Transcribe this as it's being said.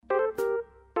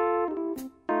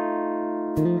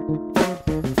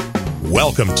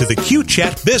Welcome to the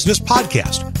Q-Chat Business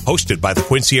Podcast, hosted by the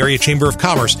Quincy Area Chamber of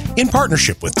Commerce in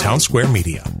partnership with Town Square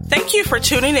Media. Thank you for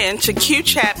tuning in to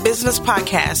Q-Chat Business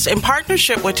Podcast in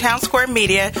partnership with Town Square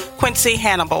Media, Quincy,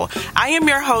 Hannibal. I am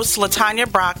your host,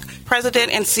 LaTanya Brock,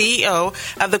 President and CEO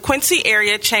of the Quincy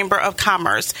Area Chamber of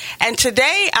Commerce. And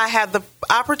today I have the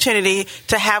opportunity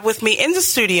to have with me in the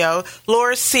studio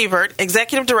Laura Sievert,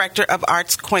 Executive Director of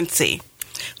Arts Quincy.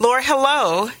 Laura,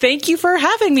 hello. Thank you for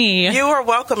having me. You are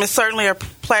welcome. It's certainly a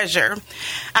pleasure.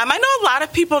 I know a lot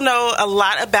of people know a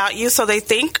lot about you, so they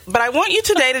think, but I want you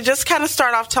today to just kind of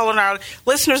start off telling our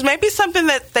listeners maybe something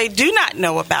that they do not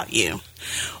know about you.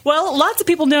 Well, lots of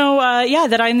people know,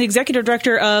 that I'm the executive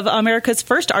director of America's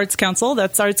first arts council.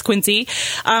 That's Arts Quincy.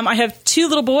 I have two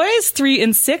little boys, 3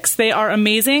 and 6. They are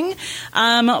amazing.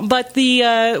 But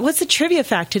what's the trivia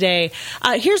fact today?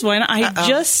 Here's one. I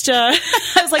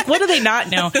was like, what do they not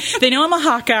know? They know I'm a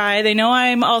Hawkeye. They know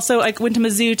I went to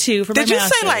Mizzou too for my master's. Did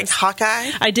you say like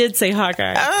Hawkeye? I did say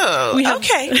Hawkeye. Oh,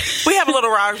 okay. We have a little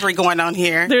rivalry going on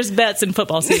here. There's bets in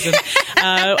football season.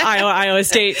 Iowa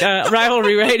State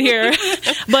rivalry right here.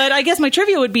 But I guess my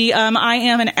trivia would be I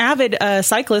am an avid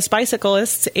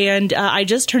bicyclist, and I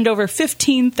just turned over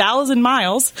 15,000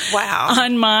 miles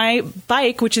on my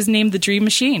bike, which is named the Dream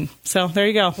Machine. So there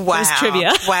you go. Wow. There's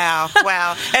trivia. Wow.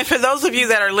 And for those of you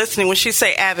that are listening, when she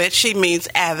say avid, she means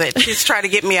avid. She's tried to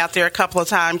get me out there a couple of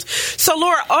times. So,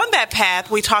 Laura, on that path,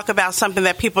 we talk about something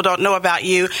that people don't know about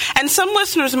you. And some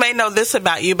listeners may know this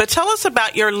about you, but tell us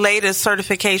about your latest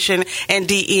certification in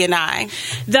DE&I.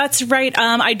 That's right.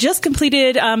 I just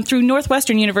completed through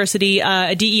Northwestern University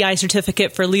a DEI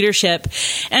certificate for leadership.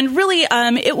 And really,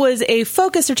 it was a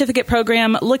focused certificate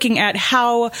program looking at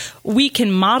how we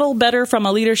can model better from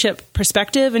a leadership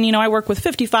perspective. And, I work with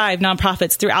 55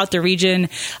 nonprofits throughout the region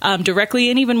directly,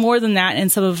 and even more than that in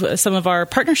some of our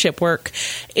partnership work.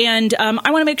 And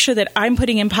I want to make sure that I'm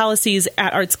putting in policies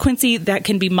at Arts Quincy that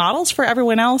can be models for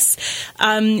everyone else,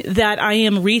 that I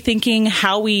am rethinking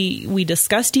how we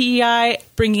discuss DEI,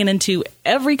 bringing it into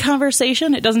every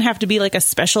conversation. It doesn't have to be like a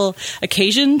special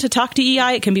occasion to talk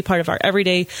DEI. It can be part of our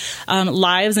everyday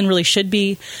lives and really should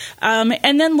be.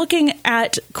 And then looking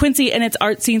at Quincy and its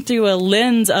art scene through a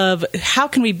lens of how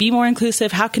can we be more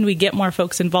inclusive? How can we get more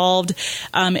folks involved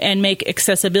and make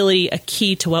accessibility a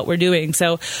key to what we're doing?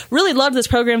 So really loved this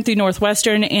program through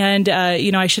Northwestern. And,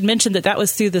 I should mention that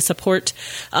was through the support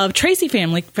of Tracy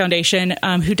Family Foundation,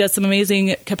 who does some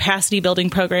amazing capacity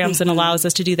building programs and allows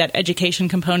us to do that education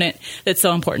component that's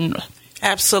so important.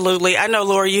 Absolutely. I know,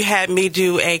 Laura, you had me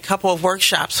do a couple of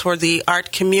workshops for the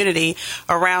art community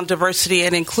around diversity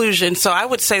and inclusion. So I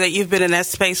would say that you've been in that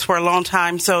space for a long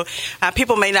time. So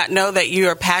people may not know that you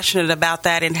are passionate about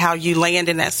that and how you land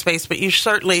in that space, but you've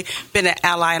certainly been an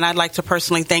ally, and I'd like to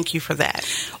personally thank you for that.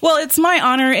 Well, it's my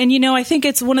honor. And, I think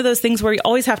it's one of those things where you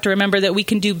always have to remember that we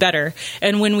can do better.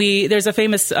 And there's a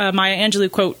famous Maya Angelou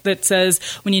quote that says,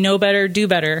 when you know better, do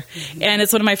better. Mm-hmm. And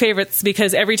it's one of my favorites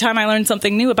because every time I learn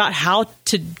something new about how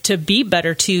to be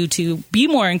better, to be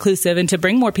more inclusive and to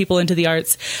bring more people into the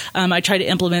arts, I try to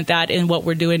implement that in what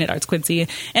we're doing at Arts Quincy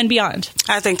and beyond.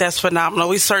 I think that's phenomenal.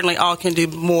 We certainly all can do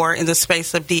more in the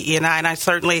space of DE&I, and I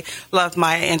certainly love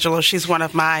Maya Angelou. She's one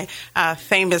of my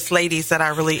famous ladies that I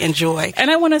really enjoy.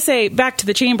 And I want to say, back to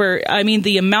the chamber,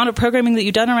 the amount of programming that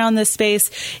you've done around this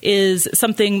space is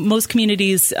something most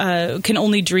communities can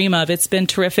only dream of. It's been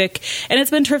terrific. And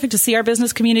it's been terrific to see our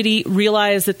business community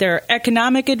realize that there are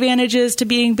economic advantages to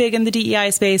being big in the DEI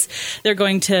space. They're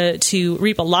going to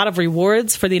reap a lot of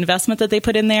rewards for the investment that they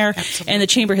put in there. Absolutely. And the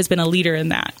chamber has been a leader in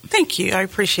that. Thank you. I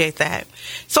appreciate that.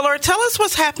 So, Laura, tell us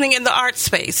what's happening in the art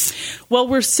space. Well,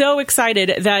 we're so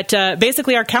excited that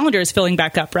basically our calendar is filling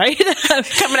back up, right?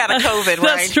 Coming out of COVID, right?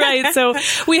 That's right. So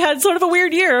we had sort of a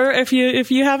weird year, if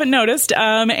you haven't noticed.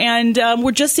 And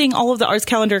we're just seeing all of the arts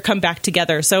calendar come back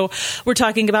together. So we're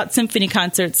talking about symphony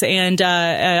concerts, and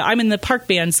I'm in the park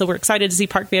band, so we're excited to see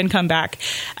park band come back.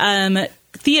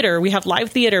 Theater. We have live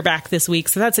theater back this week,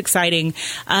 so that's exciting.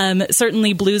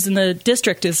 Certainly Blues in the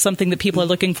District is something that people are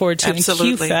looking forward to.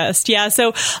 Absolutely. In Q-Fest. Yeah,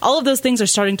 so all of those things are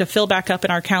starting to fill back up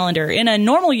in our calendar. In a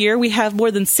normal year, we have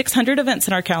more than 600 events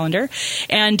in our calendar.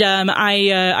 And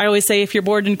I always say if you're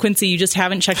bored in Quincy, you just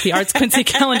haven't checked the Arts Quincy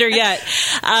calendar yet,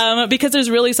 because there's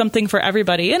really something for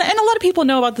everybody. And a lot of people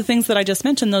know about the things that I just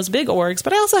mentioned, those big orgs,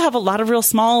 but I also have a lot of real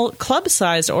small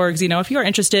club-sized orgs. If you're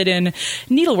interested in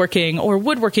needleworking or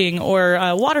woodworking or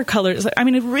watercolors. I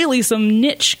mean, really some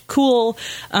niche, cool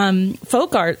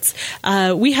folk arts.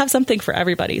 We have something for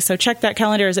everybody. So check that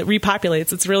calendar as it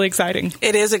repopulates. It's really exciting.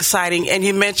 It is exciting. And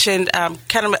you mentioned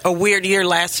kind of a weird year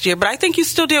last year, but I think you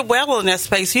still did well in that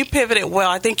space. You pivoted well.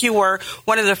 I think you were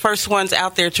one of the first ones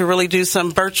out there to really do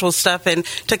some virtual stuff and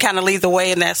to kind of lead the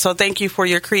way in that. So thank you for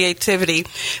your creativity.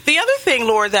 The other thing,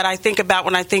 Laura, that I think about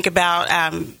when I think about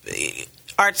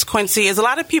Arts Quincy is a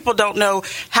lot of people don't know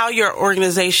how your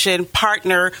organization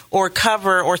partner or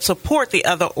cover or support the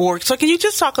other orgs. So can you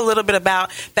just talk a little bit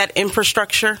about that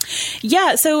infrastructure?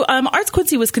 Yeah, so Arts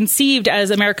Quincy was conceived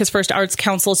as America's first arts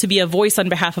council to be a voice on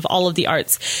behalf of all of the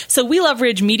arts. So we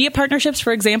leverage media partnerships,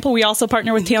 for example. We also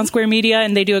partner with Town Square Media,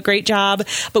 and they do a great job.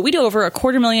 But we do over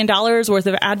 $250,000 worth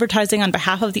of advertising on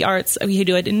behalf of the arts. We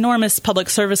do an enormous public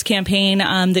service campaign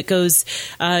that goes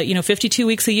 52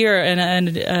 weeks a year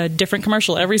and a different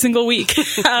commercial every single week.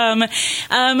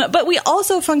 But we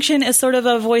also function as sort of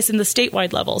a voice in the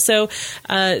statewide level. So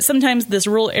sometimes this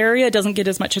rural area doesn't get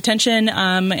as much attention,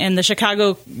 and the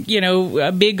Chicago,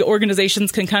 big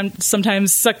organizations can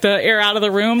sometimes suck the air out of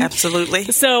the room. Absolutely.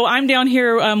 So I'm down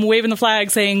here waving the flag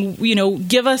saying,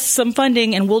 give us some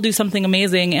funding and we'll do something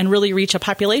amazing and really reach a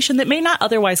population that may not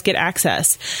otherwise get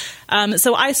access.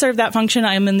 So I serve that function.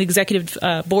 I'm in the executive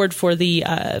board for the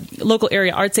local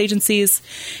area arts agencies.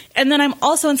 And then I'm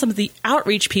also in some of the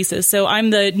outreach pieces. So I'm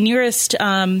the nearest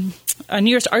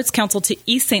arts council to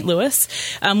East St. Louis,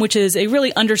 which is a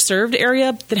really underserved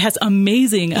area that has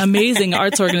amazing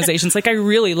arts organizations. Like, I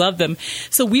really love them.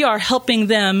 So we are helping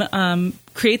them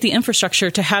create the infrastructure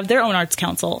to have their own arts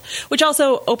council, which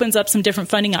also opens up some different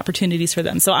funding opportunities for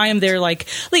them. So I am their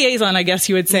liaison, I guess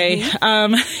you would say,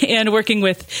 and working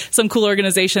with some cool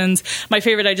organizations. My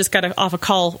favorite I just got off a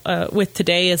call with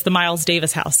today is the Miles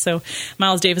Davis House. So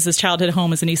Miles Davis's childhood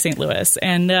home is in East St. Louis.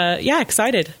 And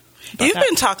excited. You've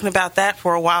been talking about that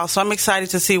for a while, so I'm excited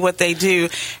to see what they do.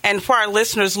 And for our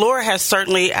listeners, Laura has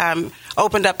certainly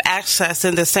opened up access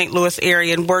in the St. Louis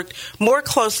area and worked more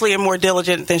closely and more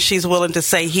diligent than she's willing to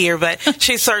say here. But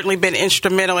she's certainly been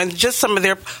instrumental in just some of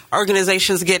their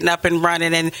organizations getting up and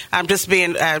running, and just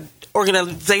being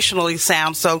organizationally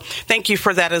sound. So thank you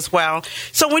for that as well.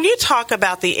 So when you talk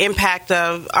about the impact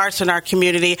of arts in our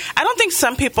community, I don't think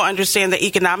some people understand the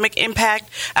economic impact.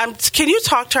 Can you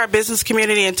talk to our business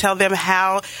community and tell them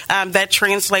how that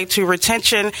translates to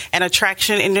retention and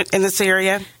attraction in this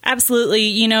area?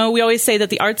 Absolutely. We always say that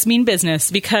the arts mean business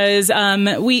because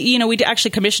we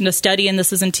actually commissioned a study, and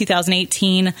this was in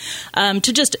 2018, to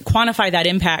just quantify that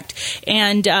impact.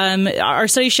 And our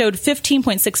study showed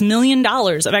 $15.6 million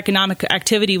of economic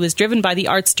activity was driven by the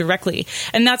arts directly.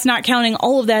 And that's not counting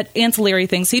all of that ancillary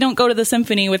things. So you don't go to the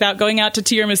symphony without going out to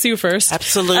tiramisu first.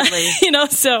 Absolutely.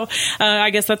 So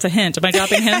I guess that's a hint. Am I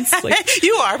dropping hints?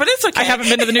 You are, but it's okay. I haven't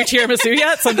been to the new tiramisu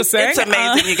yet, so I'm just saying. It's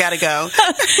amazing. You got to go.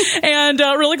 And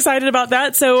real excited about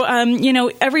that. So,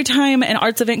 every time an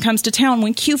arts event comes to town,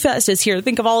 when Q-Fest is here,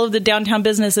 think of all of the downtown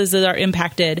businesses that are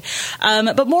impacted.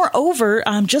 But moreover,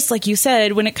 just like you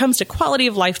said, when it comes to quality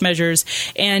of life measures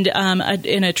and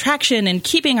an attraction and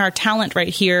keeping our talent right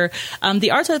here,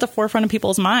 the arts are at the forefront of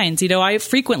people's minds. I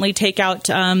frequently take out,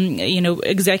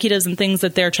 executives and things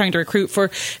that they're trying to recruit for,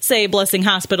 say, Blessing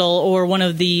Hospital or one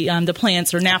of the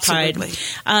plants or Napide.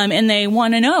 And they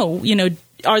want to know,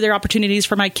 are there opportunities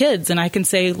for my kids? And I can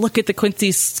say, look at the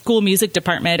Quincy School Music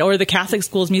Department or the Catholic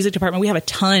Schools Music Department. We have a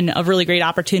ton of really great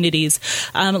opportunities.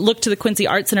 Look to the Quincy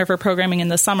Art Center for programming in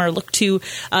the summer. Look to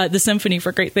the symphony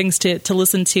for great things to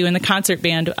listen to, and the concert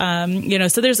band.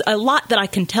 So there's a lot that I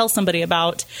can tell somebody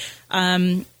about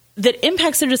that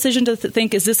impacts their decision to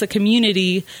think, is this a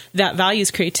community that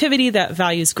values creativity, that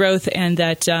values growth, and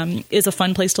that is a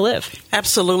fun place to live?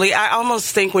 Absolutely. I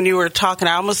almost think when you were talking,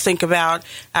 I almost think about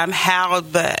how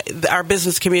our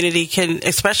business community can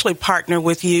especially partner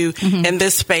with you in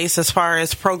this space as far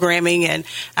as programming and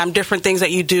different things that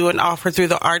you do and offer through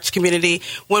the arts community.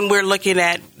 When we're looking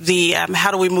at the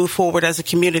how do we move forward as a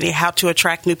community, how to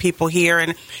attract new people here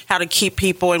and how to keep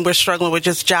people, and we're struggling with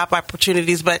just job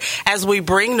opportunities. But as we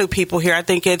bring new people here, I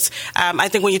think I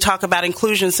think when you talk about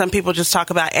inclusion, some people just talk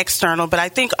about external, but I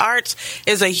think arts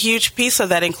is a huge piece of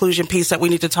that inclusion piece that we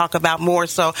need to talk about more.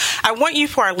 So I want you,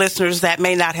 for our listeners that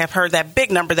may not have heard that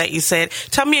big number that you said,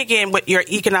 tell me again what your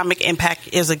economic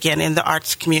impact is again in the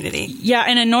arts community. Yeah,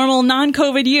 in a normal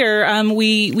non-COVID year,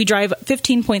 we drive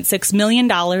 $15.6 million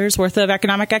worth of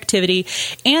economic activity,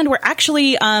 and we're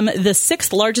actually the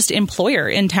sixth largest employer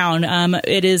in town.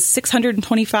 It is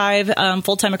 625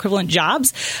 full-time equivalent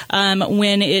jobs.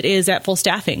 when it is at full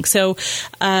staffing. So,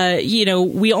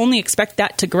 we only expect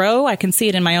that to grow. I can see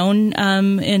it in my own,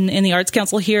 in the Arts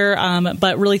Council here,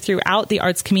 but really throughout the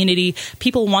arts community,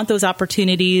 people want those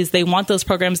opportunities. They want those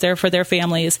programs there for their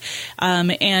families.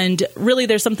 And really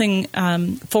there's something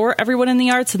for everyone in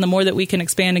the arts, and the more that we can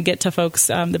expand and get to folks,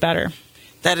 the better.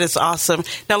 That is awesome.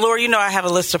 Now, Laura, I have a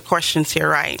list of questions here,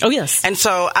 right? Oh, yes. And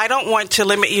so I don't want to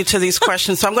limit you to these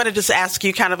questions, so I'm going to just ask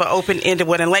you kind of an open-ended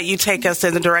one and let you take us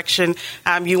in the direction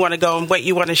you want to go and what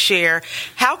you want to share.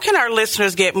 How can our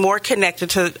listeners get more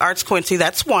connected to Arts Quincy?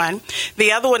 That's one.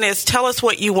 The other one is, tell us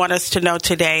what you want us to know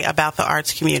today about the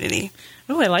arts community.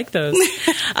 Oh, I like those.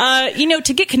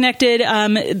 To get connected,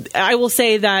 I will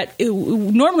say that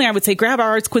normally I would say grab our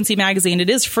Arts Quincy magazine. It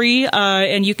is free,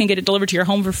 and you can get it delivered to your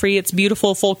home for free. It's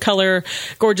beautiful, full color,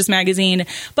 gorgeous magazine.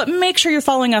 But make sure you're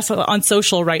following us on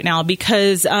social right now,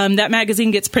 because that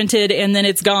magazine gets printed and then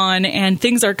it's gone, and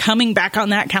things are coming back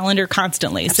on that calendar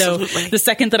constantly. Absolutely. So the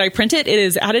second that I print it, it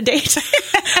is out of date.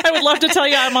 I would love to tell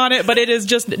you I'm on it, but it is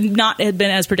just not been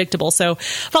as predictable. So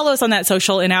follow us on that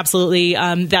social, and absolutely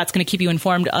that's going to keep you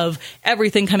informed of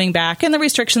everything coming back and the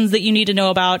restrictions that you need to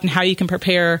know about and how you can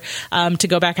prepare to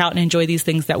go back out and enjoy these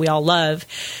things that we all love.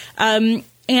 And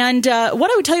what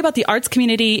I would tell you about the arts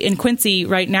community in Quincy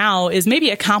right now is maybe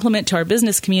a compliment to our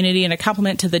business community and a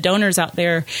compliment to the donors out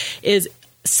there is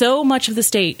so much of the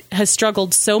state has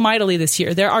struggled so mightily this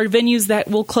year. There are venues that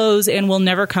will close and will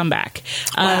never come back.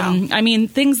 Wow.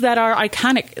 Things that are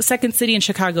iconic. Second City in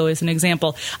Chicago is an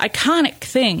example. Iconic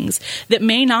things that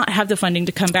may not have the funding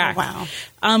to come back. Oh,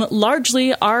 wow.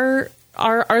 Largely, our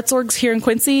arts orgs here in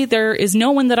Quincy, there is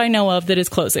no one that I know of that is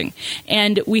closing.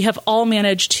 And we have all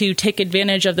managed to take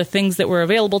advantage of the things that were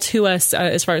available to us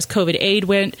as far as COVID aid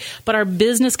went. But our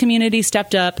business community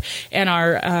stepped up, and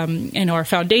our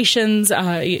foundations,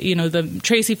 the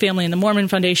Tracy family and the Mormon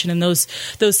Foundation and those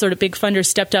sort of big funders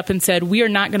stepped up and said, we are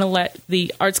not going to let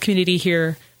the arts community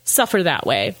here suffer that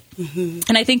way. Mm-hmm.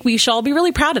 And I think we should all be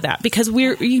really proud of that, because we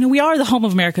are the home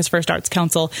of America's First Arts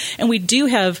Council, and we do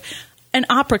have an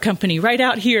opera company right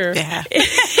out here. Yeah.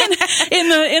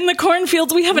 in the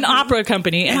cornfields. We have an opera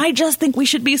company, and I just think we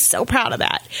should be so proud of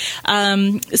that.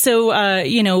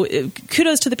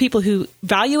 Kudos to the people who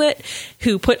value it,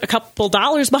 who put a couple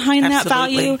dollars behind Absolutely. that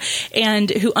value, and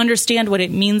who understand what it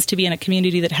means to be in a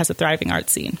community that has a thriving art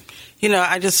scene.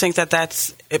 I just think that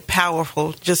that's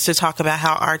powerful, just to talk about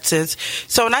how arts is.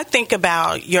 So when I think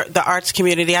about the arts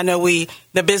community, I know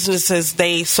the businesses,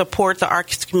 they support the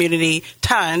arts community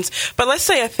tons. But let's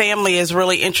say a family is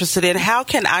really interested in, how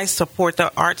can I support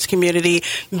the arts community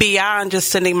beyond just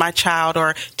sending my child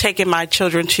or taking my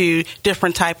children to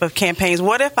different type of campaigns?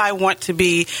 What if I want to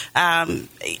be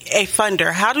a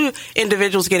funder? How do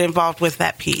individuals get involved with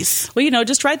that piece? Well,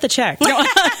 just write the check.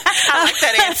 I like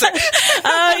that answer.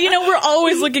 We're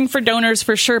always looking for donors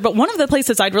for sure. But one of the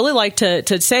places I'd really like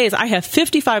to say is I have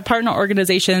 55 partner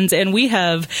organizations, and we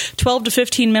have 12 to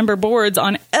 15 member boards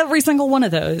on every single one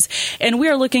of those. And we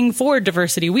are looking for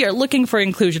diversity. We are looking for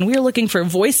inclusion. We are looking for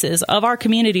voices of our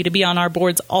community to be on our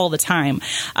boards all the time.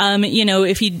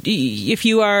 If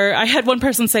you are, I had one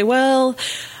person say, well,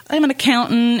 I'm an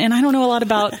accountant and I don't know a lot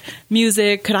about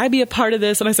music. Could I be a part of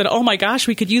this? And I said, oh my gosh,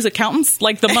 we could use accountants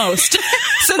like the most.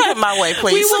 Send them my way,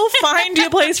 please. We will find you a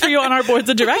place for you on our boards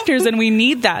of directors, and we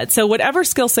need that. So whatever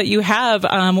skill set you have,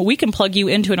 we can plug you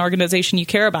into an organization you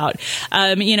care about.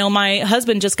 My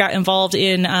husband just got involved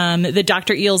in the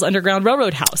Dr. Eel's Underground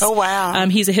Railroad House. Oh, wow.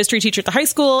 He's a history teacher at the high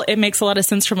school. It makes a lot of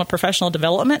sense from a professional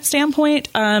development standpoint.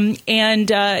 And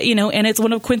it's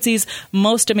one of Quincy's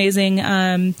most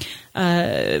amazing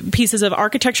pieces of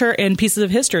architecture and pieces of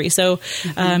history. So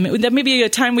that may be a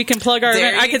time we can plug our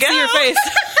event. I can see your face.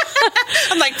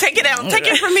 I'm like, take it out. Take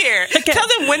it from here. Okay. Tell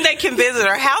them when they can visit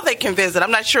or how they can visit. I'm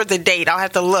not sure the date. I'll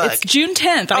have to look. It's June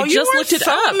 10th. I just looked it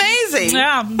up. Amazing.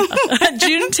 Yeah.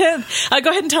 June 10th. Go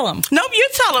ahead and tell them. Nope, you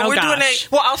tell them. Oh, we're doing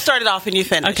I'll start it off and you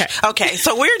finish. Okay.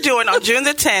 So we're doing, on June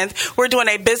the 10th, we're doing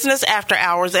a business after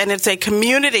hours, and it's a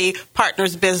community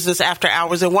partners business after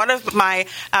hours. And one of my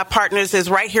partners is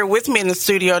right here with me in the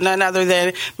studio, none other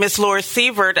than Miss Laura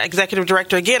Sievert, Executive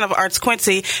Director, again, of Arts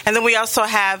Quincy. And then we also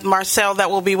have Marcel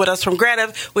that will be with us from Greta.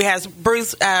 We have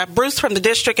Bruce from the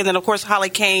district, and then, of course, Holly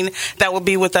Kane that will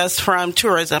be with us from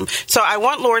tourism. So I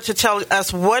want Laura to tell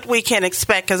us what we can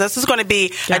expect, because this is going to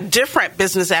be a different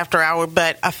business after hour,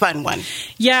 but a fun one.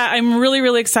 Yeah, I'm really,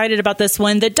 really excited about this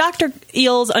one. The Dr.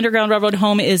 Eel's Underground Railroad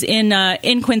Home is in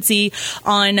Quincy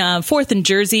on 4th and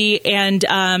Jersey, and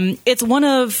it's one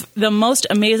of the most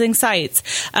amazing sites.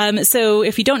 So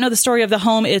if you don't know the story of the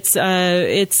home, it's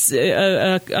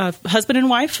a husband and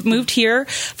wife moved here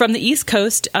from the East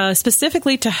Coast,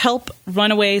 specifically to help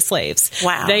runaway slaves.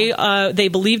 Wow. They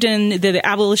believed in the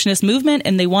abolitionist movement,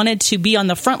 and they wanted to be on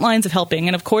the front lines of helping.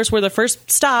 And of course, we're the first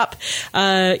stop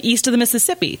east of the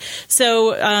Mississippi.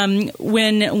 So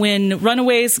when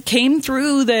runaways came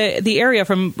through the area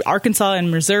from Arkansas and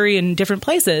Missouri and different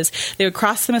places, they would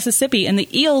cross the Mississippi, and the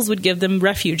eels would give them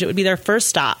refuge. It would be their first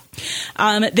stop.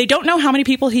 They don't know how many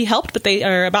people he helped, but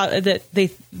they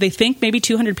think maybe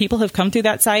 200 people have come through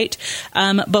that site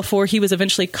before he was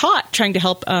eventually caught trying to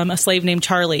help a slave named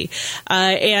Charlie.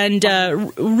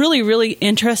 Really, really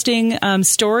interesting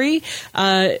story.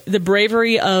 The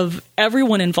bravery of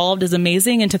everyone involved is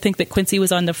amazing, and to think that Quincy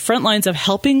was on the front lines of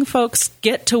helping folks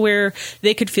get to where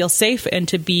they could feel safe and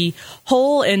to be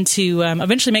whole and to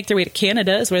eventually make their way to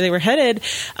Canada is where they were headed.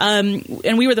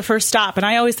 And we were the first stop. And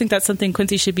I always think that's something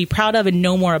Quincy should be proud of and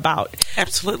know more about.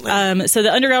 Absolutely. So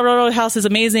the Underground Railroad House is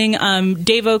amazing.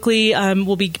 Dave Oakley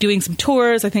will be doing some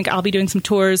tours. I think I'll be doing some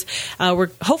tours.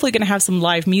 We're hopefully going to have some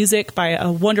live music by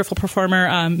a wonderful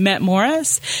performer, Matt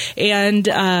Morris, and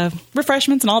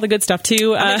refreshments and all the good stuff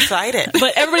too. I'm excited.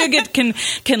 But everybody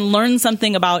can learn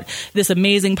something about this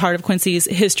amazing part of Quincy's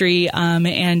history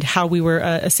and how we were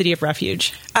a city of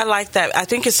refuge. I like that. I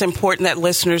think it's important that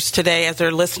listeners today, as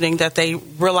they're listening, that they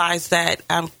realize that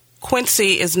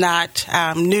Quincy is not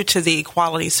new to the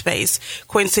equality space.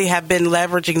 Quincy have been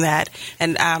leveraging that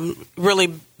and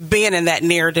really being in that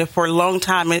narrative for a long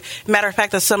time. And matter of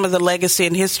fact, that's some of the legacy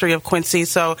and history of Quincy.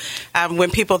 So when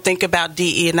people think about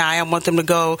DE&I, I want them to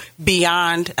go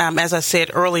beyond, as I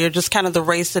said earlier, just kind of the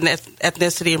race and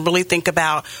ethnicity, and really think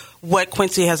about what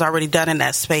Quincy has already done in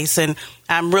that space. And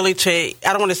really I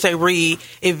don't want to say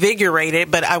reinvigorate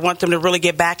it, but I want them to really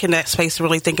get back in that space and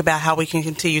really think about how we can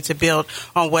continue to build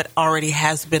on what already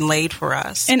has been laid for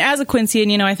us. And as a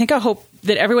Quincyan, I hope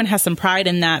that everyone has some pride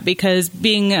in that, because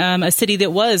being a city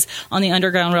that was on the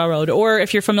Underground Railroad, or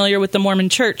if you're familiar with the Mormon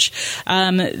Church,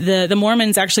 the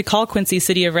Mormons actually call Quincy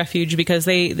City of Refuge because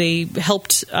they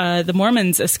helped the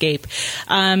Mormons escape.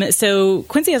 So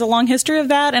Quincy has a long history of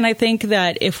that, and I think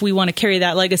that if we want to carry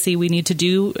that legacy, we need to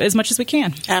do as much as we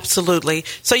can. Absolutely.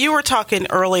 So you were talking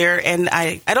earlier, and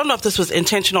I don't know if this was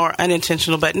intentional or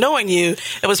unintentional, but knowing you,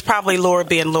 it was probably Laura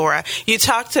being Laura. You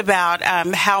talked about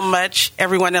how much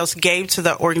everyone else gave to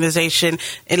the organization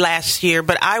in last year,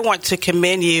 but I want to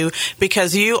commend you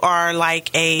because you are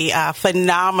like a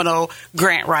phenomenal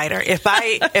grant writer. If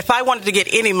I wanted to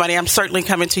get any money, I'm certainly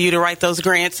coming to you to write those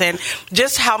grants. And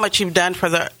just how much you've done for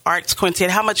the Arts Quincy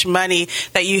and how much money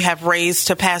that you have raised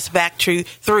to pass back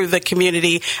through the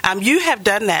community. You have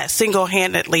done that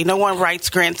single-handedly. No one writes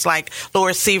grants like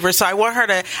Laura Sievert. So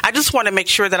I just want to make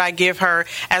sure that I give her,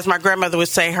 as my grandmother would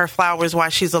say, her flowers while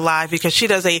she's alive, because she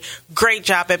does a great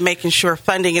job at making sure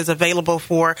funding is available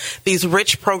for these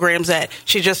rich programs that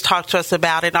she just talked to us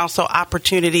about, and also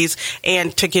opportunities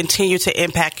and to continue to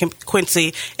impact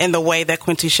Quincy in the way that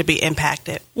Quincy should be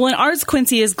impacted. Well, and Arts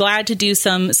Quincy is glad to do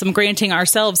some granting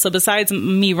ourselves. So besides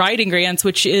me writing grants,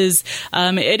 which is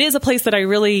it is a place that I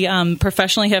really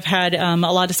professionally have had a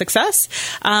lot of success,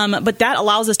 but that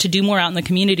allows us to do more out in the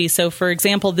community. So, for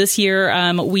example, this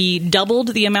year we doubled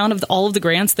the amount of all of the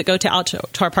grants that go to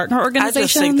our partner organizations. I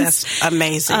just think that's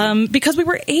amazing. Because we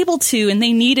were able to, and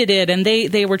they needed it, and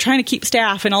they were trying to keep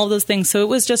staff and all of those things. So it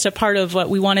was just a part of what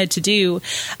we wanted to do.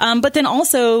 But then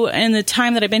also in the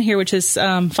time that I've been here, which is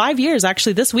 5 years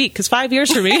actually this week, because 5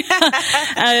 years for me,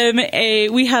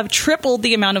 we have tripled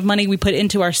the amount of money we put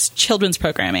into our children's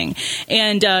programming.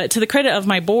 And to the credit of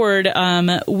my board,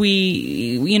 I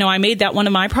made that one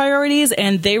of my priorities,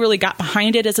 and they really got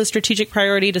behind it as a strategic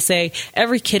priority to say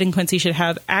every kid in Quincy should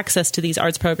have access to these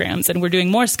arts programs. And we're doing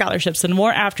more scholarships and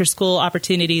more after-school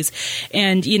opportunities.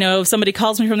 And, if somebody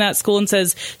calls me from that school and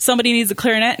says somebody needs a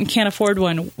clarinet and can't afford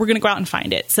one, we're going to go out and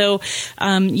find it. So,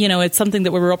 it's something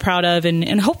that we're real proud of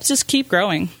and hope to just keep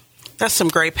growing. That's some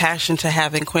great passion to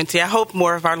have in Quincy. I hope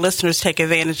more of our listeners take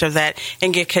advantage of that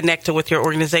and get connected with your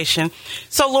organization.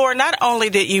 So, Laura, not only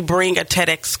did you bring a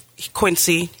TEDx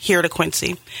Quincy here to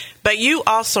Quincy, but you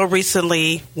also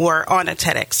recently were on a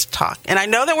TEDx talk. And I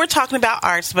know that we're talking about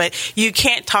arts, but you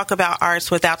can't talk about arts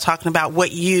without talking about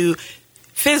what you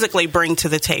physically bring to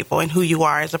the table and who you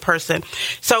are as a person.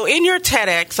 So in your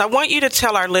TEDx, I want you to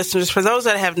tell our listeners, for those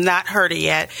that have not heard it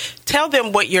yet, tell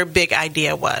them what your big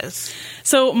idea was.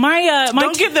 So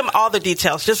don't give them all the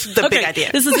details, just the big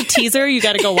idea. This is a teaser. You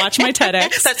got to go watch my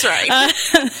TEDx. That's right.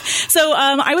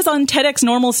 I was on TEDx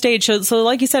Normal Stage. So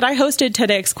like you said, I hosted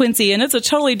TEDx Quincy, and it's a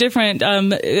totally different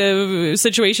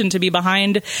situation to be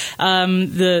behind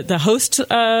the host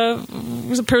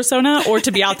persona or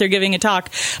to be out there giving a talk.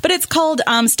 But it's called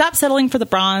Stop Settling for the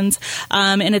Bronze,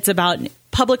 and it's about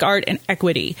public art and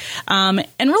equity. And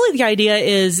really the idea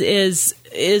is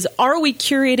are we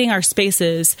curating our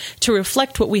spaces to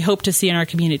reflect what we hope to see in our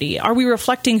community? Are we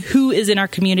reflecting who is in our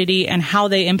community and how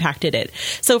they impacted it?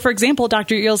 So, for example,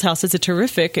 Dr. Eel's house is a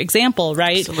terrific example,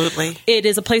 right? Absolutely. It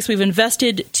is a place we've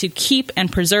invested to keep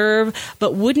and preserve,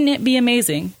 but wouldn't it be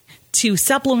amazing to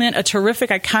supplement a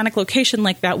terrific, iconic location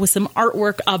like that with some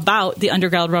artwork about the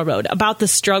Underground Railroad, about the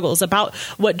struggles, about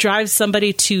what drives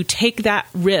somebody to take that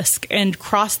risk and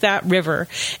cross that river.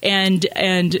 And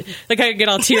like, I get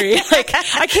all teary. Like,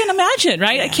 I can't imagine,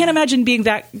 right? Yeah. I can't imagine being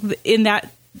in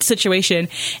that situation.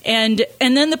 And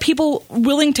then the people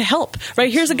willing to help,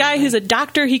 right? Here's a guy who's a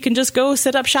doctor. He can just go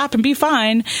set up shop and be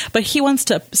fine, but he wants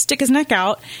to stick his neck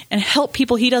out and help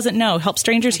people he doesn't know, help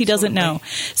strangers he doesn't know.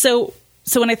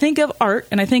 So when I think of art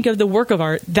and I think of the work of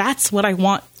art, that's what I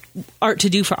want art to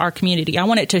do for our community. I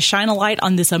want it to shine a light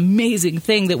on this amazing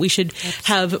thing that we should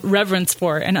have reverence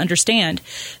for and understand.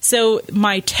 So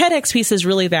my TEDx piece is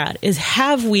really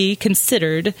have we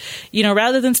considered,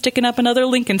 rather than sticking up another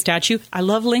Lincoln statue, I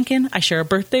love Lincoln. I share a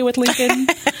birthday with Lincoln.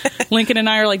 Lincoln and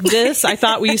I are like this. I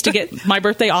thought we used to get my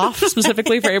birthday off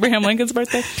specifically for Abraham Lincoln's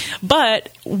birthday. But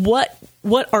what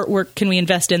artwork can we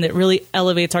invest in that really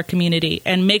elevates our community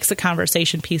and makes a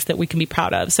conversation piece that we can be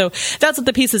proud of? So that's what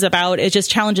the piece is about. It just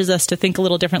challenges us to think a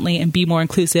little differently and be more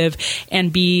inclusive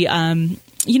and be,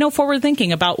 forward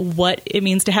thinking about what it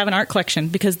means to have an art collection,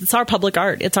 because it's our public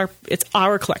art. It's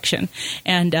our collection.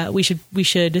 And we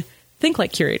should think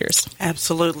like curators.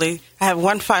 Absolutely. I have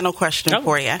one final question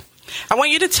for you. I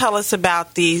want you to tell us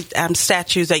about the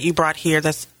statues that you brought here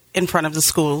that's in front of the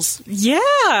schools.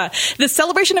 Yeah. The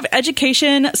Celebration of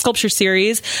Education sculpture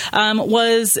series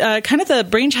was kind of the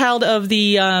brainchild of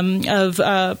the of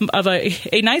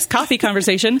a nice coffee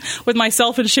conversation with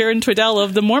myself and Sharon Twiddell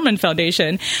of the Mormon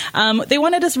Foundation. They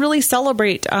wanted us really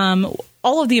celebrate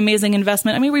all of the amazing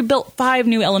investment. I mean, we built 5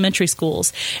 new elementary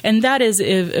schools, and that is,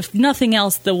 if nothing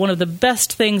else, one of the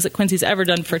best things that Quincy's ever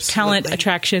done for talent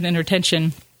attraction and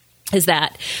retention. Is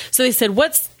that so? They said,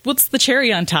 "What's the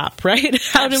cherry on top?" Right?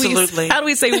 How do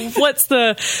we say what's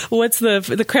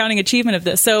the crowning achievement of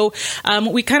this? So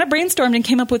we kind of brainstormed and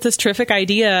came up with this terrific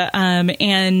idea,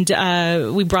 and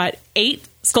we brought 8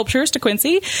 sculptures to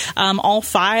Quincy, all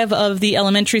 5 of the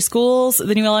elementary schools,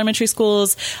 the new elementary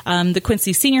schools, the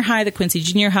Quincy Senior High, the Quincy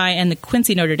Junior High, and the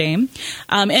Quincy Notre Dame.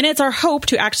 And it's our hope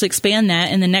to actually expand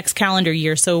that in the next calendar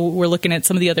year. So we're looking at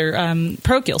some of the other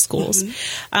parochial schools.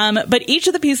 Mm-hmm. But each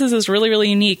of the pieces is really, really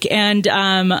unique. And,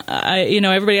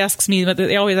 everybody asks me,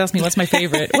 they always ask me, what's my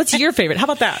favorite? What's your favorite? How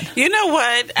about that? You know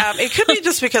what? It could be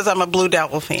just because I'm a Blue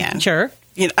Devil fan. Sure.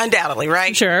 Undoubtedly,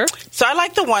 right? Sure. So I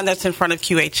like the one that's in front of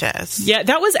QHS. Yeah,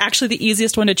 that was actually the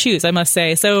easiest one to choose, I must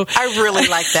say. So I really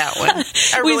like that one.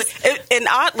 And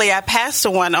oddly, I pass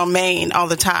the one on Main all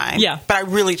the time. Yeah. But I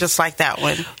really just like that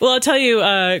one. Well, I'll tell you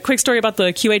a quick story about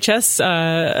the QHS,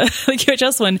 the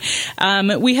QHS one.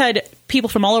 We had people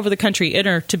from all over the country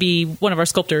enter to be one of our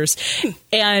sculptors.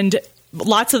 And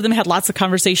lots of them had lots of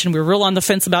conversation. We were real on the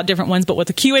fence about different ones. But with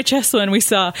the QHS one, we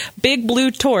saw big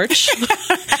blue torch.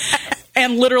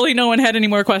 And literally no one had any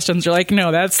more questions. You're like,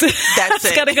 no, that's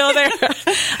got to go there.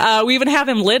 We even have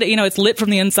him lit. It's lit from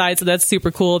the inside, so that's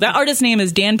super cool. That artist's name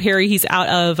is Dan Perry. He's out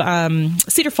of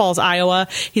Cedar Falls, Iowa.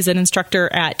 He's an instructor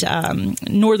at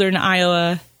Northern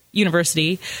Iowa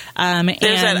University. There's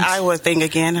that Iowa thing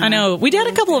again. Huh? I know. We did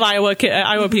a couple of Iowa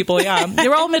people, yeah. They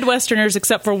were all Midwesterners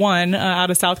except for one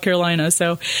out of South Carolina.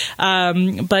 So,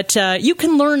 but you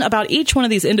can learn about each one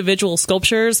of these individual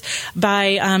sculptures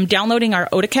by downloading our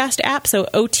Otacast app. So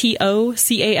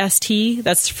OTOCAST,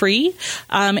 that's free.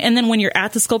 And then when you're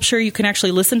at the sculpture, you can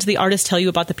actually listen to the artist tell you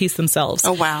about the piece themselves.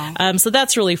 Oh, wow. So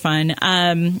that's really fun.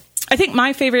 I think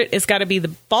my favorite has got to be the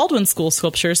Baldwin School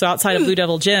sculpture, so outside of Blue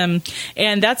Devil Gym,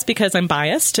 and that's because I'm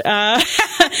biased.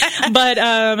 But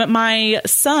my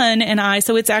son and I,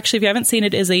 so it's actually, if you haven't seen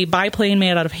it, is a biplane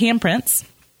made out of handprints.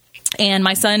 And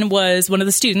my son was one of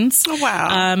the students. Oh,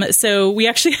 wow. So we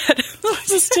actually had,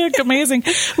 just amazing.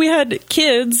 We had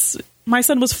kids. My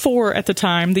son was 4 at the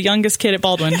time, the youngest kid at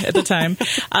Baldwin at the time,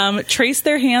 trace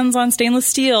their hands on stainless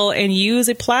steel and use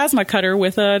a plasma cutter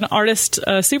with an artist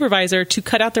supervisor to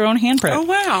cut out their own handprint. Oh,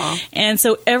 wow. And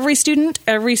so every student,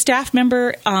 every staff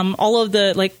member, all of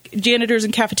the janitors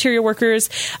and cafeteria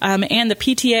workers, and the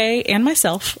PTA and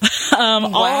myself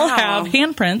all have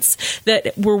handprints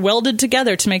that were welded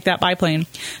together to make that biplane.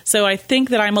 So I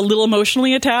think that I'm a little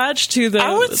emotionally attached to the...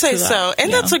 I would say so.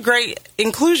 And that's a great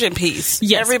inclusion piece.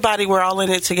 Yes. Everybody, we're all in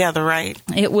it together, right?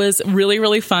 It was really,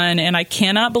 really fun, and I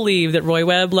cannot believe that Roy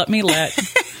Webb let me let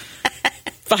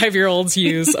 5-year-olds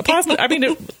use a plasma. I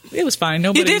mean, it was fine.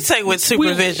 Nobody. You did say with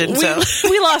supervision,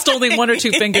 we lost only 1 or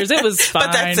 2 fingers. It was fine.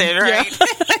 But that's it, right? Yeah.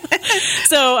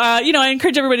 So, I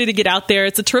encourage everybody to get out there.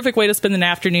 It's a terrific way to spend an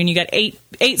afternoon. You got eight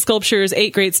sculptures,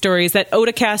 8 great stories. That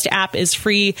Otacast app is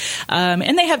free,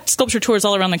 and they have sculpture tours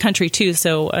all around the country too.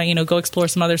 So, go explore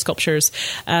some other sculptures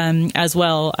as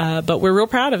well. But we're real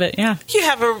proud of it. Yeah. You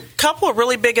have a couple of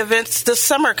really big events this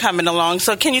summer coming along.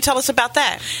 So, can you tell us about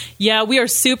that? Yeah, we are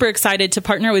super excited to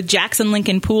partner with Jackson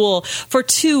Lincoln Pool for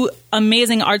 2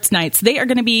 amazing arts nights. They are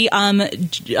going to be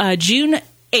June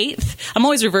 8th. I'm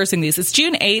always reversing these. It's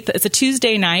June 8th. It's a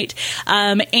Tuesday night,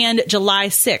 and July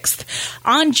 6th.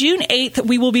 On June 8th,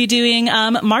 we will be doing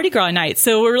Mardi Gras night.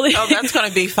 So we're really... Oh, that's going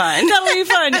to be fun. That'll be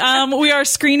fun. We are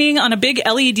screening on a big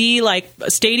LED,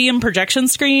 stadium projection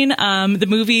screen, the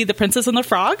movie The Princess and the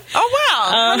Frog. Oh,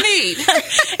 wow. How neat.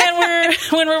 And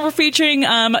we're featuring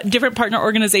different partner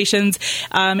organizations,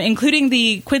 including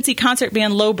the Quincy Concert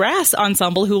Band Low Brass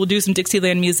Ensemble, who will do some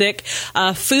Dixieland music.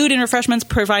 Food and refreshments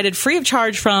provided free of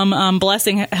charge from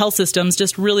Blessing Health Systems.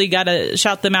 Just really got to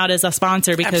shout them out as a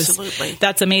sponsor because Absolutely.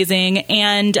 That's amazing.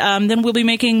 And then we'll be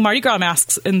making Mardi Gras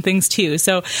masks and things too.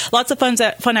 So lots of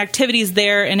fun activities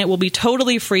there, and it will be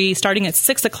totally free starting at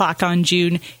 6 o'clock on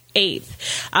June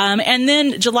 8th. And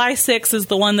then July 6th is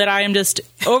the one that I am just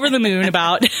over the moon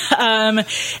about.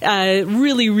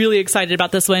 Really, really excited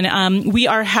about this one. We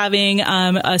are having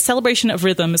a celebration of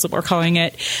rhythm is what we're calling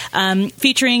it,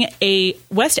 featuring a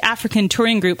West African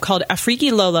touring group called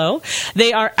Afriki Lolo.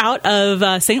 They are out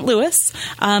of St. Louis.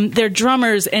 They're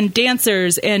drummers and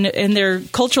dancers and they're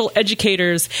cultural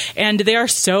educators, and they are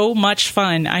so much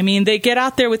fun. I mean, they get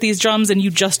out there with these drums and you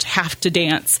just have to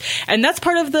dance. And that's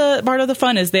part of the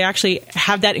fun is they actually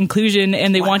have that inclusion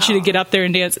and they want you to get up there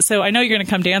and dance. So I know you're going to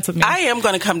come dance with me. I am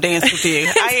going to come dance with you.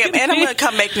 I am, and I'm going to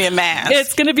come make me a mask.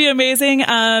 It's going to be amazing.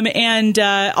 And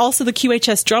also the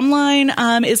QHS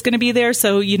Drumline is going to be there,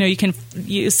 so you can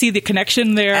see the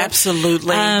connection there.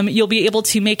 Absolutely. You'll be able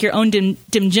to make your own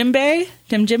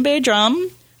dimjimbe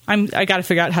drum. I got to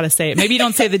figure out how to say it. Maybe you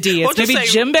don't say the D. It's maybe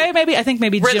djembe. I think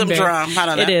maybe rhythm djembe. Drum. I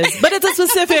don't know. It is, but it's a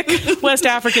specific West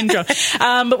African drum.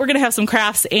 But we're going to have some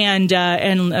crafts and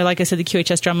like I said, the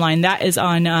QHS Drumline that is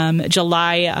on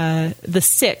July the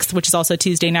 6th, which is also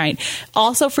Tuesday night.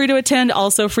 Also free to attend.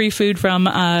 Also free food from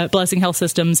Blessing Health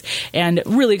Systems, and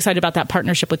really excited about that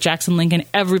partnership with Jackson Lincoln.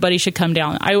 Everybody should come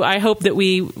down. I hope that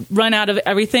we run out of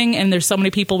everything, and there's so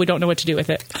many people we don't know what to do with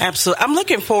it. Absolutely, I'm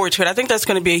looking forward to it. I think that's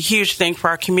going to be a huge thing for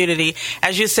our community.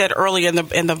 As you said earlier in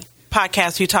the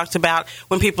podcast, you talked about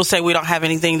when people say we don't have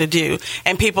anything to do,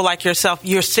 and people like yourself,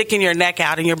 you're sticking your neck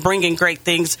out and you're bringing great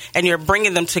things and you're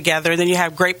bringing them together, and then you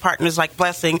have great partners like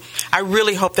Blessing. I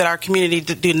really hope that our community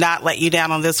do not let you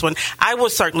down on this one. I will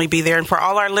certainly be there, and for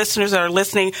all our listeners that are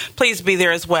listening, please be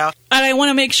there as well. And I want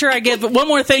to make sure I give one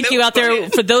more thank you out there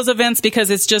for those events, because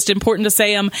it's just important to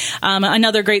say them.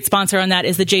 Another great sponsor on that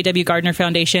is the J.W. Gardner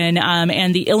Foundation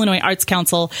and the Illinois Arts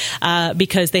Council,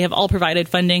 because they have all provided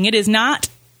funding. It is not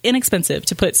inexpensive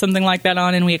to put something like that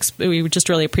on, and we just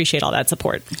really appreciate all that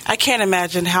support. I can't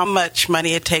imagine how much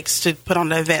money it takes to put on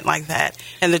an event like that,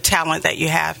 and the talent that you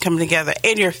have coming together,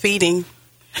 and you're feeding.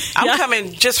 I'm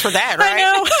coming just for that, right? I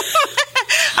know.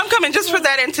 I'm coming just for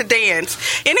that and to dance.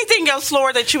 Anything else,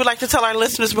 Laura, that you would like to tell our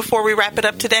listeners before we wrap it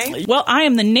up today? Well, I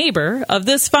am the neighbor of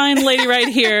this fine lady right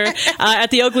here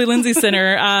at the Oakley Lindsay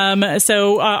Center.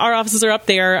 So our offices are up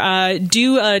there.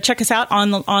 Do check us out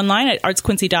online at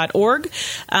artsquincy.org.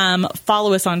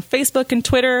 Follow us on Facebook and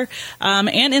Twitter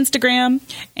and Instagram.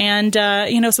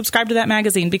 And, subscribe to that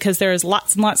magazine, because there is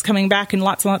lots and lots coming back and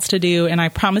lots to do. And I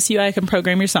promise you I can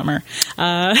program your summer.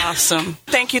 Awesome.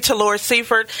 Thank you to Laura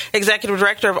Sievert, Executive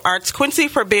Director of Arts Quincy,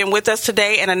 for being with us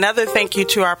today. And another thank you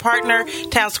to our partner,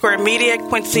 Town Square Media,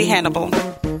 Quincy Hannibal.